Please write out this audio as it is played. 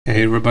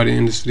Hey everybody,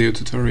 in this video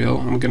tutorial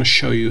I'm going to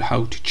show you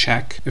how to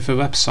check if a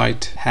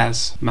website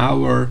has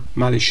malware,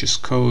 malicious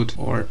code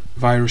or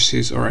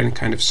viruses or any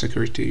kind of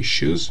security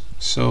issues.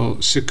 So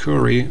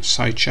Securi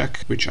Site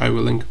Check, which I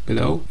will link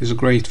below, is a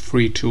great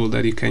free tool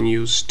that you can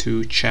use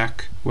to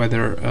check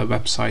whether a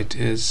website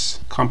is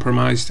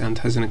compromised and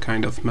has any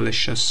kind of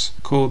malicious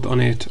code on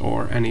it,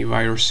 or any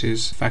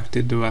viruses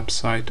affected the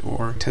website,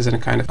 or it has any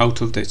kind of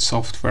out-of-date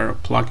software or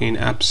plugin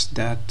apps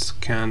that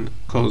can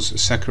cause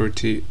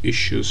security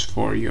issues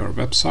for your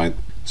website.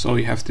 So all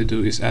you have to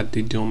do is add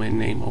the domain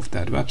name of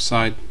that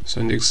website. So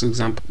in this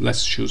example,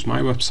 let's choose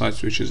my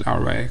website, which is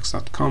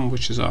𝐅𝐫𝐞𝐞,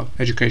 which is an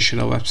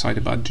educational website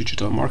about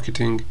digital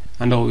marketing.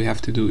 And all we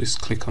have to do is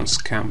click on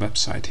Scan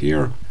Website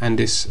here, and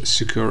this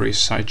Securi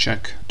Site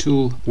Check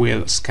tool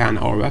will scan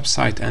our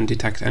website and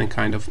detect any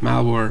kind of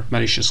malware,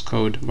 malicious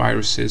code,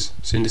 viruses.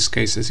 So in this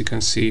case, as you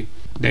can see,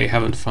 they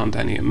haven't found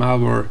any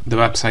malware. The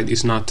website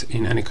is not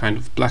in any kind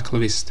of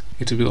blacklist.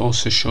 It will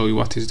also show you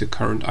what is the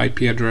current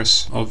IP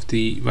address of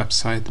the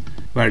website,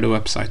 where the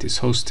website is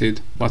hosted,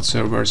 what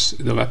servers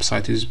the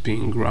website is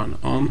being run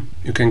on.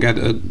 You can get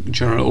a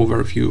general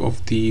overview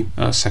of the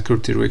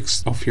security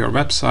risks of your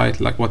website,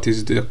 like what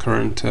is the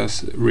current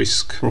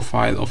risk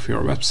profile of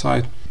your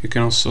website. You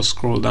can also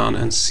scroll down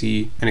and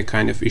see any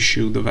kind of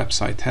issue the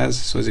website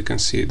has. So as you can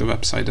see, the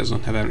website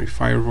doesn't have any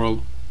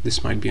firewall.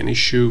 This might be an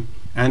issue.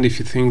 And if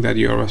you think that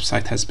your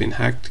website has been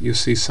hacked, you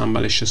see some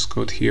malicious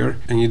code here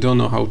and you don't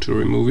know how to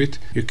remove it,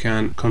 you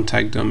can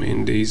contact them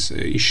in these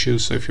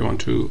issues. So if you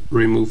want to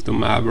remove the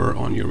malware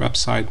on your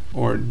website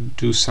or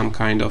do some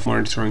kind of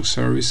monitoring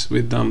service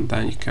with them,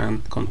 then you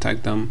can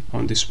contact them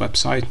on this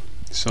website.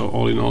 So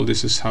all in all,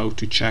 this is how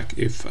to check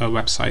if a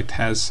website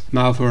has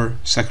malware,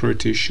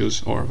 security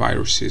issues or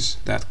viruses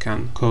that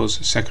can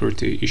cause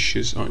security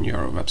issues on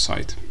your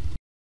website.